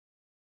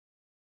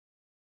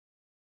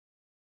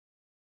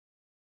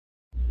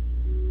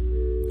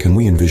Can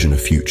we envision a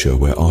future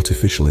where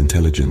artificial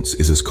intelligence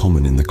is as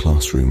common in the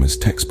classroom as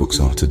textbooks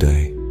are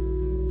today?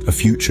 A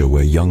future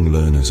where young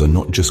learners are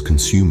not just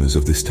consumers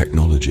of this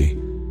technology,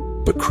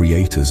 but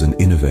creators and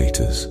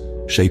innovators,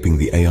 shaping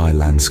the AI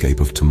landscape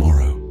of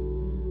tomorrow.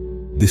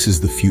 This is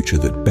the future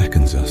that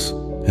beckons us,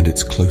 and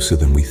it's closer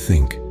than we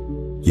think.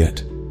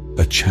 Yet,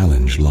 a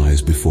challenge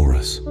lies before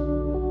us.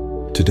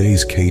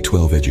 Today's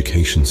K-12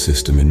 education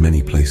system in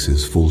many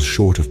places falls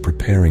short of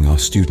preparing our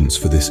students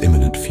for this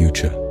imminent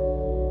future.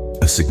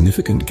 A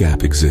significant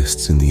gap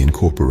exists in the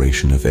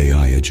incorporation of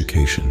AI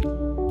education,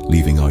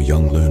 leaving our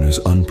young learners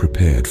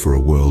unprepared for a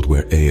world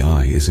where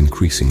AI is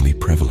increasingly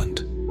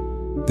prevalent.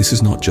 This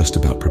is not just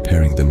about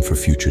preparing them for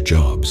future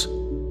jobs,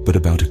 but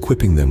about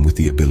equipping them with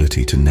the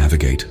ability to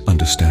navigate,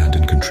 understand,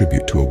 and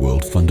contribute to a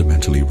world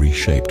fundamentally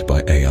reshaped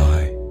by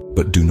AI.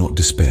 But do not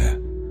despair,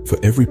 for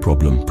every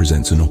problem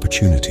presents an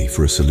opportunity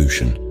for a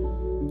solution.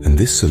 And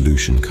this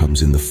solution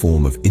comes in the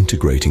form of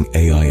integrating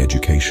AI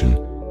education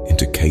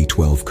into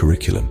K-12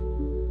 curriculum.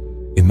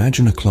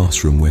 Imagine a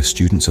classroom where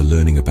students are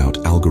learning about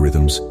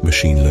algorithms,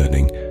 machine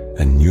learning,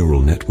 and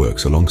neural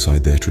networks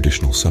alongside their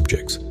traditional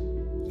subjects.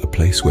 A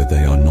place where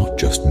they are not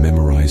just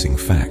memorizing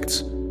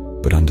facts,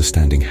 but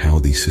understanding how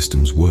these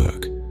systems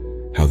work,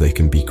 how they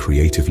can be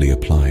creatively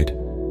applied,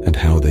 and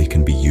how they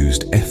can be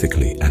used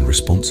ethically and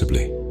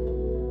responsibly.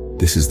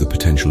 This is the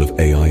potential of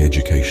AI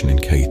education in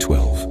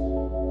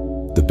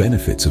K-12. The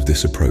benefits of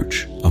this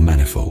approach are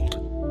manifold.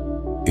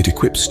 It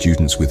equips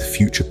students with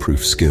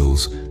future-proof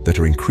skills that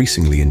are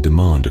increasingly in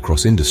demand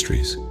across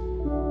industries.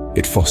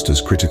 It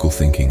fosters critical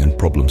thinking and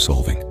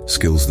problem-solving,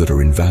 skills that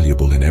are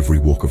invaluable in every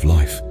walk of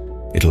life.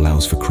 It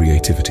allows for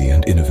creativity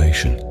and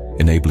innovation,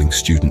 enabling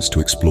students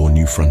to explore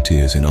new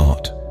frontiers in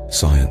art,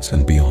 science,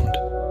 and beyond.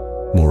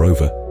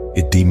 Moreover,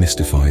 it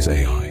demystifies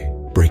AI,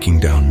 breaking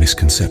down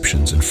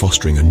misconceptions and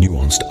fostering a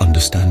nuanced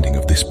understanding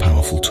of this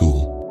powerful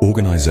tool.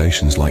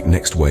 Organizations like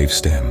Next Wave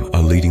STEM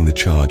are leading the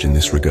charge in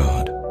this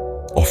regard,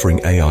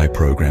 offering AI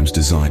programs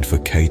designed for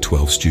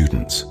K-12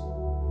 students.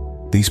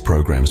 These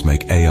programs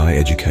make AI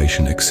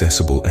education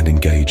accessible and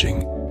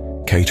engaging,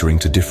 catering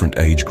to different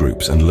age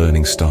groups and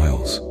learning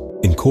styles.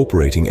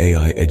 Incorporating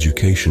AI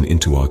education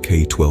into our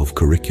K-12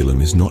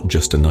 curriculum is not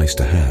just a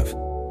nice-to-have,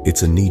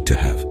 it's a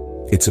need-to-have.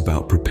 It's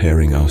about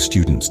preparing our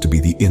students to be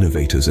the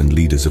innovators and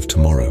leaders of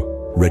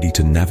tomorrow, ready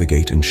to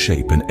navigate and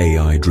shape an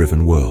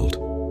AI-driven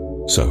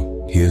world.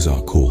 So, here's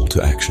our call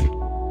to action.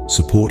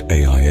 Support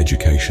AI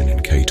education in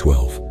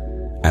K-12.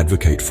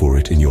 Advocate for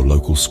it in your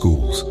local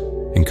schools.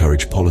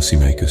 Encourage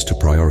policymakers to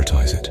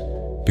prioritize it.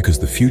 Because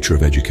the future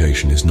of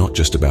education is not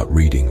just about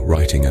reading,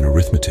 writing, and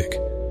arithmetic.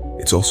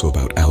 It's also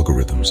about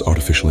algorithms,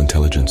 artificial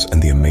intelligence,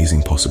 and the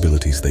amazing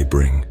possibilities they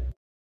bring.